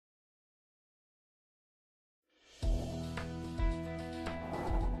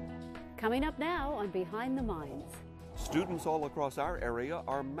Coming up now on Behind the Minds. Students all across our area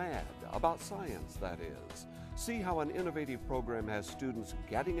are mad about science, that is. See how an innovative program has students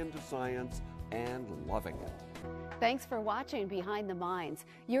getting into science and loving it. Thanks for watching Behind the Minds,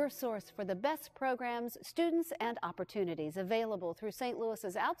 your source for the best programs, students, and opportunities available through St.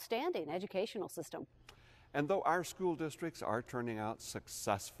 Louis's outstanding educational system. And though our school districts are turning out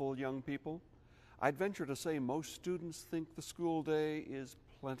successful young people, I'd venture to say most students think the school day is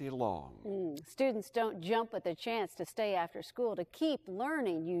plenty long. Students don't jump at the chance to stay after school to keep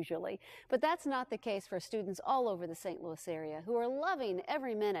learning usually, but that's not the case for students all over the St. Louis area who are loving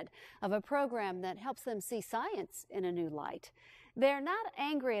every minute of a program that helps them see science in a new light. They're not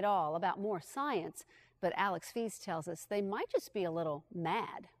angry at all about more science, but Alex Feast tells us they might just be a little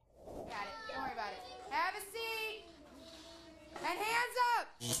mad. Got it. Don't worry about it. Have a seat. And hands up.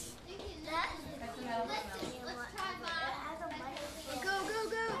 Go, go,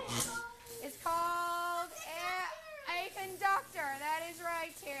 go. It's called a conductor. That is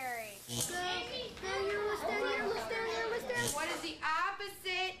right, Terry. What is the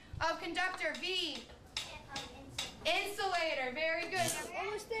opposite of conductor? V. Insulator. Very good.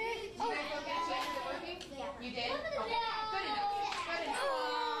 Almost there. Did you guys go get a chance at working? Yeah. You did? Okay. Good enough. Good enough.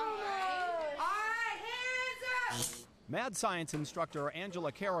 All right, hands up. Mad Science instructor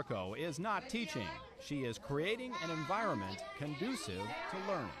Angela Carrico is not teaching. She is creating an environment conducive to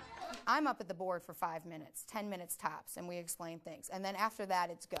learning. I'm up at the board for 5 minutes, 10 minutes tops, and we explain things. And then after that,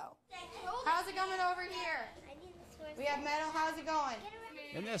 it's go. How's it going over here? We have Meadow. How's it going?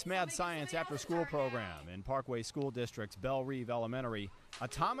 In this Mad Science after-school program in Parkway School District's Belle Reve Elementary,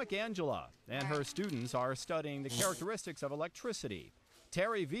 Atomic Angela and her students are studying the characteristics of electricity.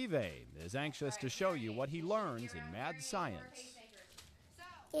 Terry Vive is anxious to show you what he learns in Mad Science.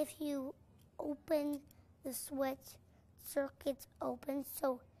 If you open the switch, circuit's open,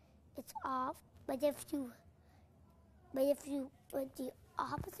 so it's off. But if you put the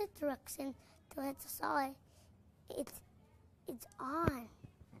opposite direction to hit the solid, it's on.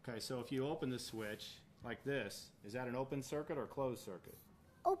 Okay, so if you open the switch like this, is that an open circuit or closed circuit?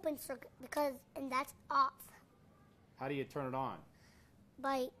 Open circuit, and that's off. How do you turn it on?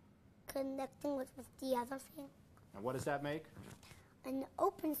 By connecting with the other thing. And what does that make?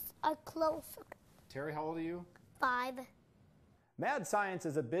 A closed circuit. Terry, how old are you? 5. Mad Science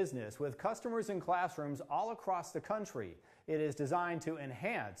is a business with customers in classrooms all across the country. It is designed to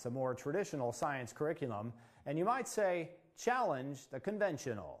enhance a more traditional science curriculum, and you might say, challenge the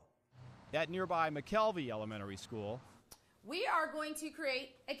conventional. At nearby McKelvey Elementary School, We are going to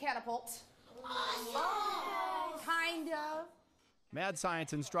create a catapult. Kind of. Mad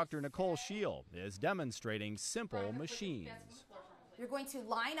Science instructor Nicole Shield is demonstrating simple machines. You're going to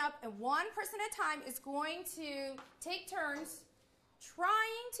line up, and one person at a time is going to take turns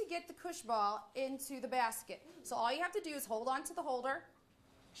trying to get the cush ball into the basket. So all you have to do is hold on to the holder,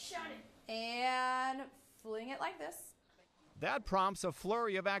 shut it, and fling it like this. That prompts a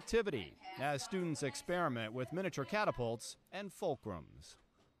flurry of activity as students experiment with miniature catapults and fulcrums.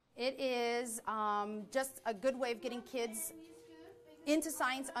 It is just a good way of getting kids into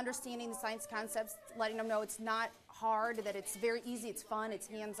science, understanding the science concepts, letting them know it's not hard, that it's very easy, it's fun, it's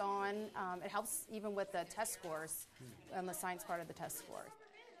hands-on. It helps even with the test scores and the science part of the test scores.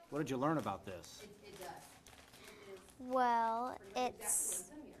 What did you learn about this? Well, it's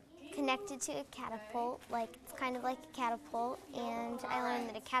connected to a catapult, it's kind of like a catapult, and I learned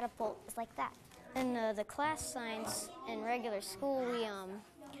that a catapult is like that. In the class science in regular school,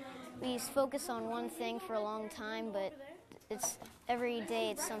 we focus on one thing for a long time, but every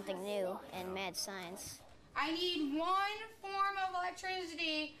day it's something new in Mad Science. I need one form of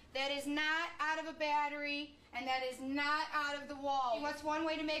electricity that is not out of a battery and that is not out of the wall. What's one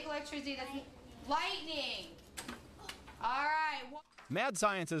way to make electricity? That's lightning. All right. Mad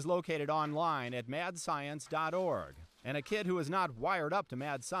Science is located online at madscience.org, and a kid who is not wired up to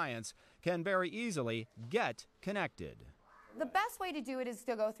Mad Science can very easily get connected. The best way to do it is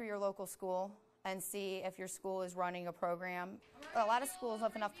to go through your local school and see if your school is running a program. A lot of schools,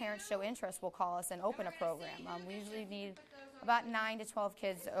 if enough parents show interest, will call us and open a program. We usually need about 9 to 12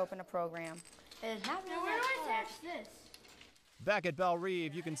 kids to open a program. Where do I attach this? Back at Belle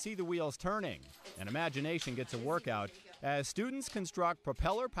Reve, you can see the wheels turning, and imagination gets a workout as students construct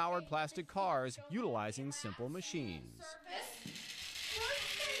propeller-powered plastic cars utilizing simple machines.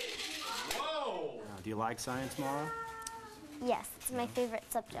 Whoa! Do you like science, Mara? Yes, it's my favorite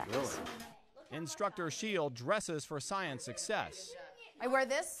subject. Really? Instructor Shield dresses for science success. I wear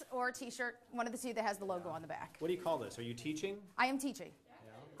this or a t-shirt, one of the two that has the logo on the back. What do you call this? Are you teaching? I am teaching.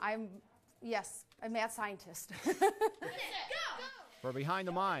 Yeah. Yes, a mad scientist. For Behind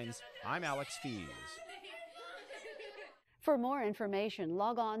the Mines, I'm Alex Fees. For more information,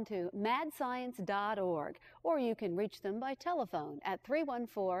 log on to madscience.org, or you can reach them by telephone at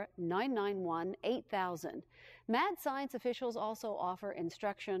 314-991-8000. Mad Science officials also offer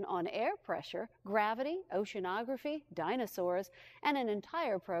instruction on air pressure, gravity, oceanography, dinosaurs, and an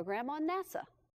entire program on NASA.